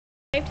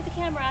wave to the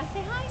camera.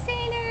 Say hi,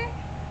 Sailor.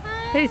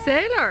 Hi. Hey,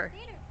 Sailor.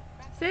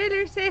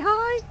 Sailor, say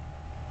hi.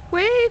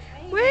 Wave,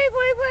 wave,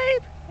 wave,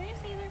 wave. Hey,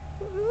 Sailor.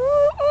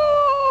 Ooh,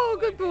 oh,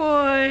 good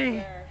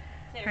boy.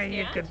 Sailor, Are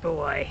you a stand. good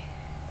boy?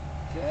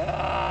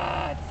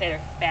 Good.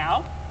 Sailor,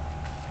 bow.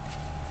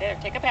 Sailor,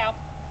 take a bow.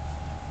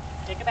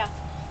 Take a bow.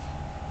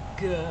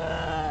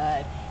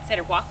 Good.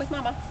 Sailor, walk with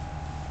Mama.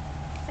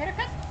 Sailor,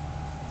 come.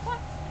 Come on.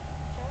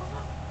 Show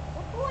Mama.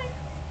 Good boy.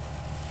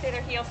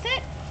 Sailor, heel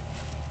sit.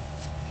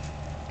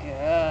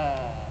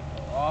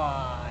 Good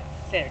boy.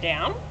 Sailor,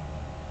 down.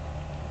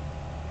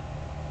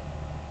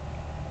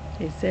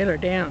 Hey, Sailor,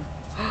 down.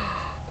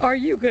 Are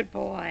you a good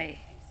boy?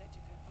 I'm such a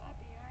good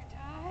puppy, aren't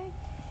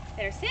I?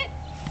 Sailor, sit.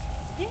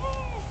 Yeah.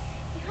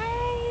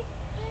 Hi.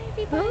 Hi,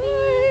 everybody.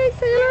 Hi,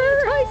 Sailor.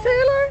 Hi,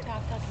 Sailor.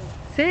 Talk to him.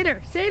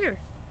 Sailor, Sailor.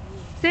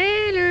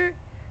 Sailor,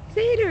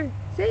 Sailor,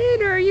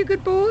 Sailor, are you a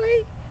good boy?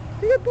 You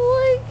good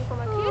boy? Give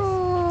Mama a kiss.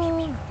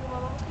 Oh. Give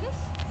Mama a kiss.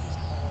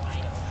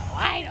 Oh,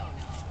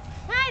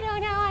 I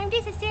don't know. I'm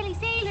just a silly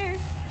sailor.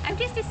 I'm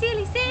just a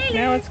silly sailor.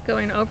 Now it's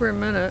going over a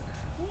minute.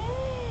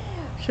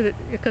 Yeah. Should it?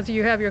 Because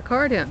you have your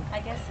card in. I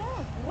guess so.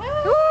 Whoa.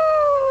 Oh,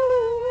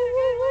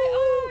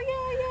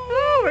 Yeah.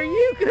 oh, are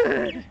you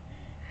good?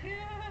 Good.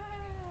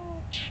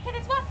 Hey,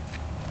 that's what.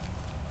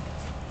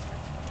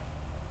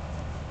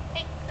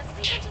 Hey, let's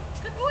pay attention.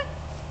 Good boy.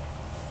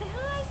 Say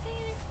hi,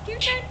 Sailor. Your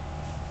turn.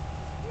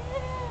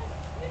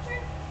 Yeah, your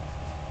turn.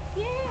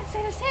 Yeah,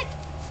 Sailor, sit.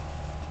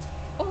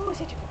 Oh,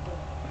 such a good boy.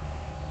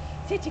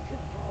 Such a good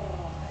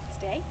boy.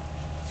 Stay.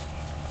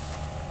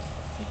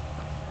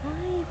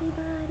 Hi,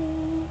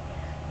 everybody.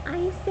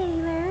 I'm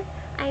Sailor.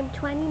 I'm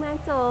 20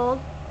 months old,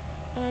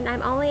 and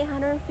I'm only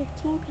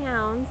 115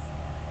 pounds,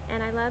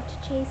 and I love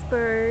to chase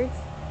birds,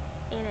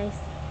 and I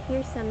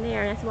hear some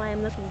there, and that's why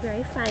I'm looking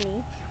very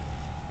funny.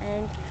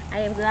 And I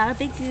have a lot of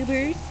big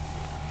goobers,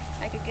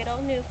 like a good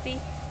old Newfie.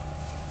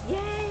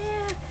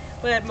 Yeah!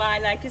 But I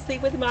like to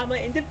sleep with Mama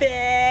in the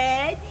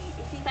bed,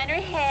 and sleep on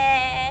her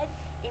head,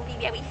 and be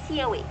very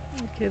silly.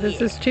 Okay, this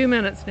is 2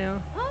 minutes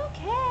now.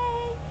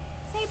 Okay.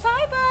 Say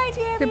bye-bye to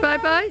Say everyone.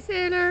 bye-bye,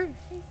 Sailor.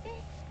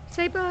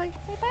 Say bye.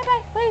 Say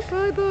bye-bye. Wave.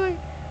 Bye-bye.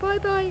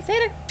 Bye-bye.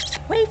 Sailor,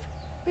 wave.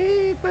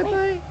 Wave, bye-bye.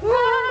 Wave.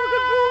 Oh,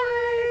 good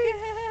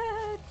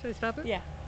boy. Good. Should I stop it? Yeah.